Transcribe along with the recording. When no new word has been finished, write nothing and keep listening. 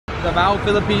Davao,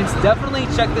 Philippines, definitely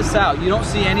check this out. You don't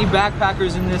see any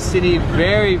backpackers in this city,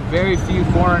 very few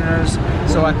foreigners,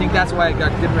 so I think that's why it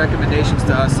got good recommendations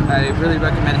to us. I really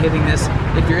recommend hitting this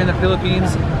if you're in the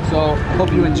Philippines, so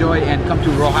hope you enjoy and come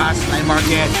to Roxas Night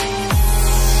Market.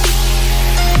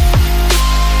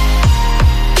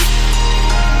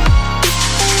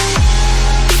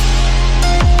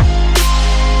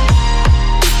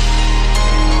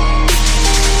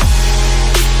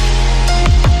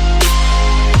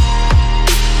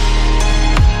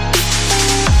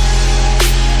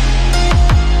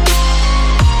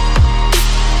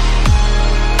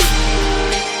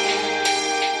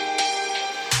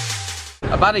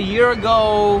 About a year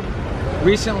ago,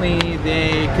 recently,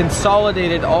 they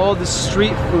consolidated all the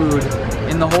street food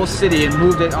in the whole city and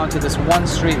moved it onto this one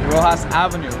street, Roxas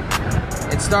Avenue.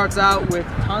 It starts out with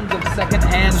tons of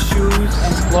secondhand shoes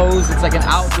and clothes. It's like an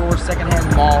outdoor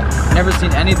secondhand mall. Never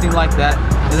seen anything like that.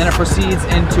 And then it proceeds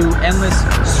into endless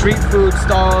street food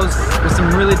stalls with some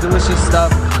really delicious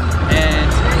stuff.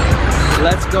 And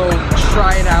let's go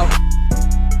try it out.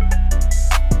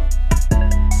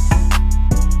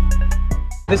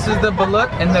 This is the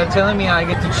balut, and they're telling me I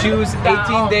get to choose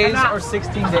 18 days or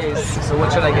 16 days. So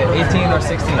what should I get, 18 or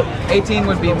 16? 18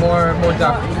 would be more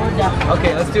duck.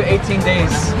 Okay, let's do 18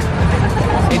 days.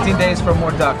 18 days for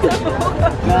more duck. I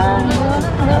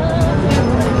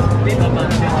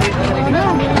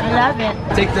love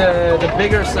it. Take the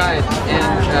bigger side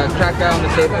and crack that on the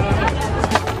table.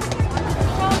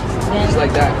 Just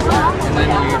like that. And then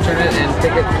you turn it and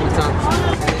pick it from the top.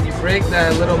 Break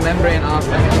that little membrane off,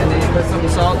 and then you put some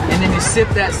salt, and then you sip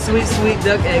that sweet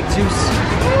duck egg juice.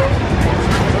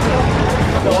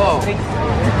 Whoa,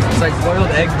 it's like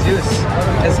boiled egg juice.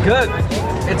 It's good.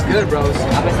 It's good, bros.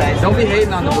 Don't be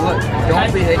hating on the balut. Don't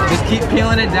be hating. Just keep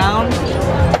peeling it down,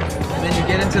 and then you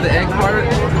get into the egg part.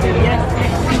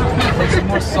 Take some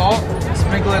more salt,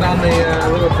 sprinkle it on the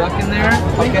little duck in there.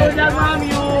 Okay.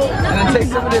 And then take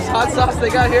some of this hot sauce they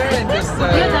got here and just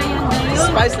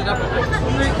spice it up a bit.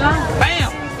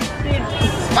 Bam!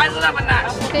 Spice it up a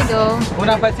notch. Okay, go. Bon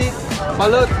appetit.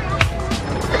 Balut.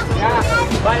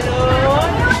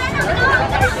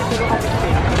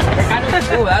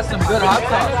 Oh, that's some good hot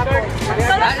sauce.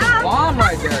 That is bomb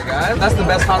right there, guys. That's the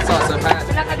best hot sauce I've had in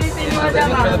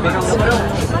the Philippines.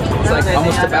 It's like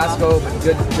almost Tabasco, but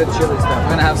good chili stuff. I'm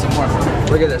gonna have some more.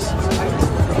 Look at this.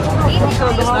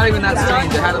 It's not even that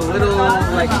strange. It had a little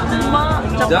like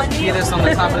duck fetus on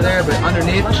the top of there, but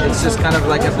underneath it's just kind of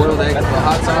like a boiled egg with a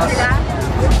hot sauce.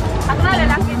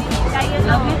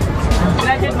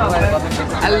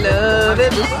 I love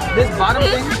it. This bottom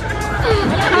thing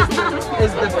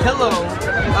is the pillow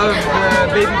of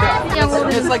the baby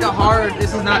duck. It's like a hard,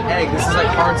 this is not egg, this is like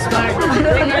hard stuff.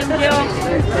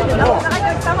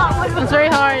 It's very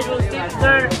hard.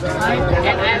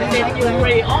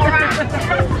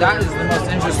 That is the most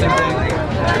interesting thing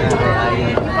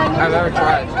I've ever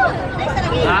tried.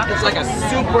 It's like a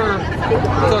super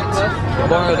cooked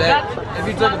boiled egg. If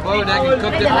you took a boiled egg and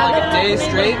cooked it for like a day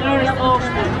straight,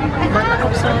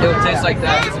 it would taste like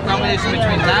that. It's a combination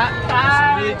between that and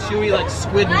some really chewy like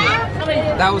squid meat.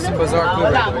 That was some bizarre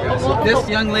food right there, guys. This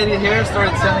young lady here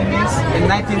started selling these in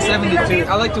 1972.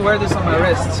 I like to wear this on my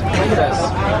wrists. Look at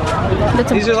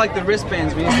this. These are like the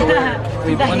wristbands we used to wear when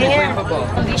we played football.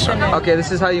 Okay,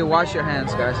 this is how you wash your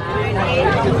hands, guys.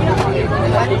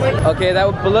 Okay,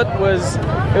 that balut was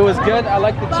good. I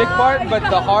like the chick part, but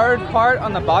the hard part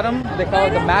on the bottom, they call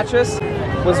it the mattress,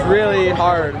 was really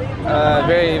hard.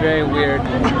 Very weird.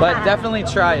 But definitely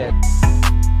try it.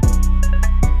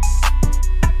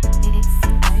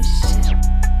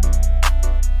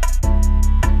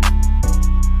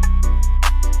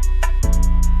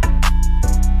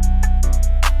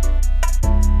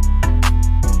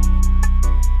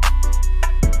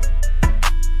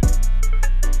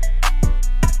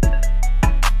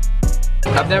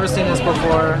 I've never seen this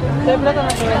before.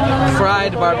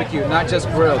 Fried barbecue, not just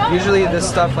grilled. Usually this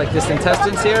stuff like this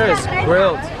intestines here is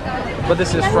grilled, but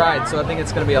this is fried, so I think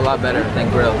it's gonna be a lot better than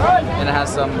grilled. And it has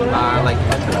some like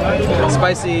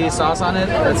spicy sauce on it.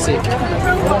 Let's see.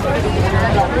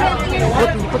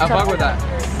 I fuck with that.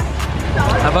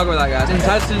 I fuck with that, guys.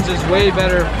 Intestines is way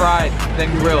better fried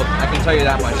than grilled. I can tell you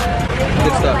that much.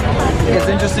 Good stuff. It's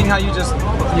interesting how you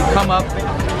come up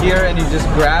here and you just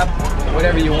grab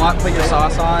whatever you want, put your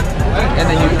sauce on, and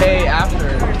then you pay after.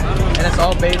 And it's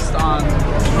all based on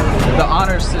the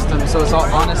honor system, so it's all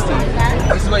honesty.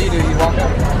 This is what you do. You walk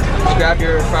up, just grab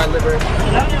your fried liver,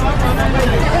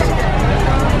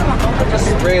 just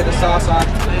spray the sauce on,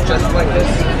 just like this.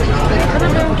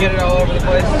 Get it all over the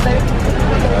place.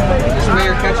 Just spray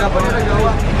your ketchup on it.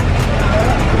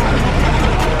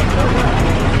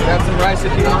 Grab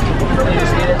juice if you want. You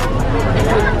just eat it.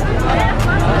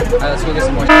 Alright, let's go get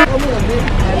some more.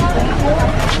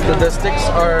 So the sticks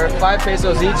are 5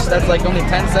 pesos each. That's like only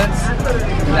 10 cents.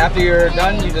 And after you're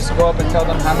done, you just go up and tell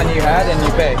them how many you had and you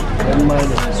pay.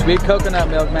 Sweet coconut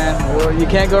milk, man. Well, you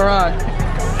can't go wrong.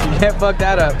 You can't fuck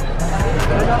that up.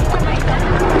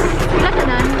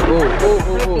 Ooh, ooh,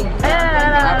 ooh, ooh.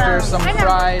 After some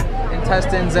fried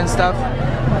intestines and stuff,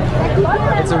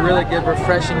 it's a really good,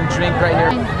 refreshing drink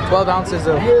right here. 12 ounces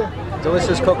of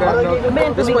delicious coconut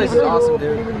milk. This place is awesome,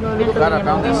 dude. Glad I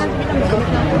found this.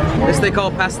 This they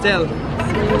call pastel.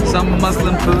 Some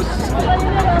Muslim food.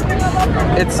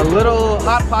 It's a little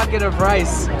hot pocket of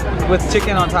rice with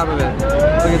chicken on top of it.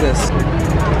 Look at this.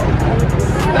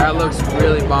 That looks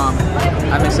really bomb.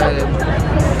 I'm excited.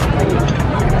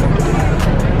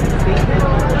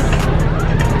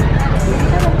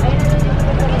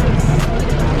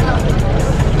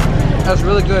 That's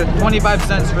really good. 25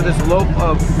 cents for this loaf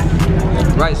of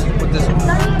rice with this,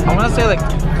 I want to say like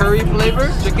curry flavor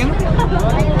chicken.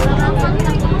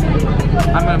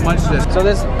 I'm gonna munch this. So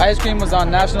this ice cream was on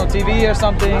national TV or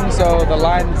something, so the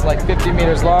line's like 50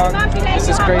 meters long. This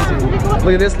is crazy.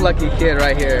 Look at this lucky kid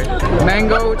right here.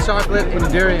 Mango, chocolate, and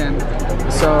durian.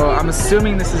 So I'm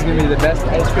assuming this is gonna be the best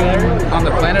ice cream on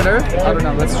the planet Earth. I don't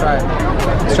know, let's try it.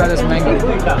 Let's try this mango.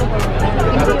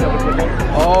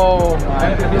 Oh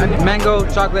my, mango,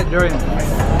 chocolate, durian.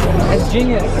 It's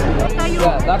genius.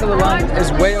 Yeah, back of the line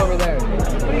is way over there.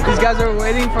 These guys are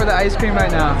waiting for the ice cream right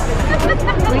now.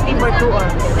 Waiting for 2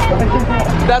 hours.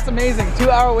 That's amazing.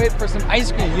 2-hour wait for some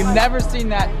ice cream. You've never seen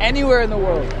that anywhere in the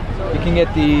world. You can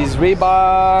get these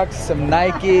Reeboks, some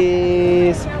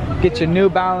Nikes, get your New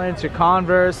Balance, your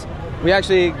Converse. We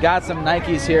actually got some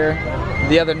Nikes here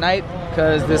the other night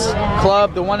because this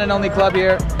club, the one and only club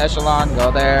here, Echelon, go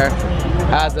there,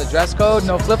 has a dress code,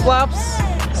 no flip-flops.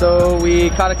 So we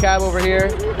caught a cab over here,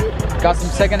 got some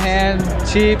secondhand,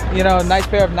 cheap, you know, nice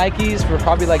pair of Nikes for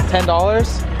probably like $10.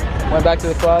 Went back to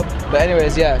the club. But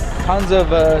anyways, yeah, tons of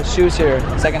shoes here,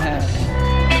 secondhand.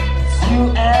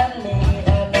 You and me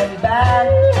and then back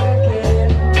again.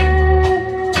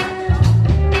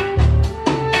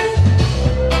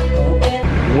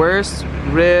 Worst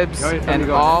ribs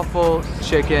and awful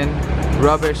chicken,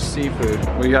 rubbish seafood.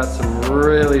 We got some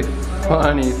really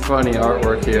funny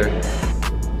artwork here.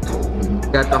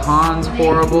 Got the Hans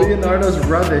horrible. Leonardo's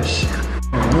rubbish.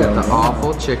 Got the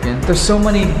awful chicken. There's so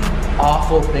many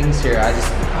awful things here. I'm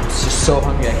just so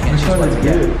hungry. I can't choose what to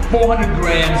get. 400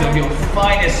 grams of your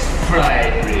finest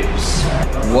fried ribs.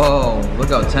 Whoa, look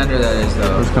how tender that is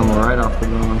though. It's coming right off the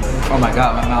bone. Oh my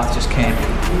god, my mouth just came.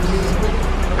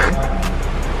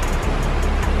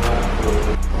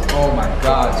 Oh my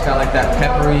god, it's got like that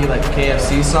peppery like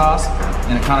KFC sauce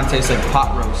and it kind of tastes like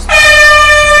pot roast.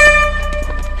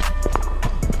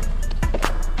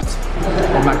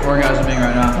 I'm like orgasming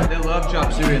right now. They love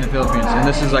chop suey in the Philippines, and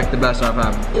this is like the best I've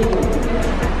had.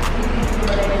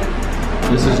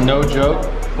 This is no joke,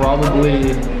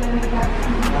 probably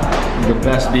the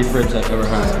best beef ribs I've ever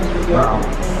had. Wow.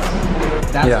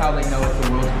 That's how they know it's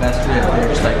the world's best rib. They're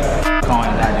just like calling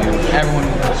it that, dude. Everyone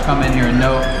will just come in here and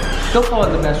know. They'll call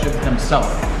it the best ribs themselves.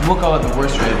 We'll call it the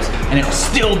worst ribs, and it'll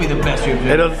still be the best ribs.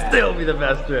 It'll still be the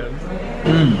best ribs.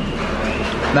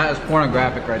 That is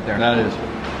pornographic right there. That is.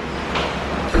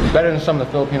 Better than some of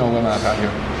the Filipino women I've had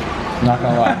here. Not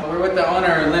gonna lie. We're with the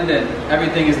owner, Lyndon.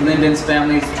 Everything is Lyndon's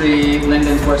family street,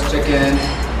 Lyndon's Worst Chicken.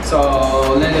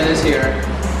 So Lyndon is here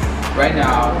right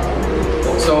now.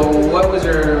 So what was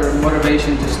your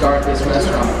motivation to start this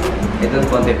restaurant? I don't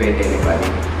motivate anybody.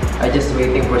 I'm just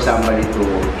waiting for somebody to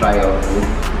try our food.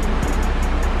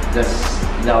 That's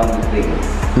the only thing.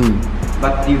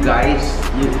 But you guys,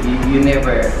 you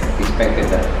never expected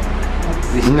that.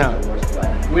 This is the worst one.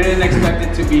 We didn't expect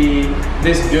it to be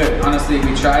this good. Honestly,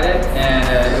 we tried it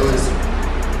and it was,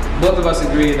 both of us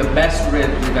agree, the best rib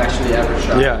we've actually ever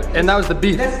tried. Yeah, and that was the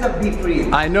beef. That's the beef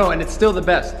rib. I know, and it's still the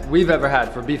best we've ever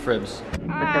had for beef ribs.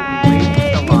 But we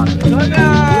waited a lot.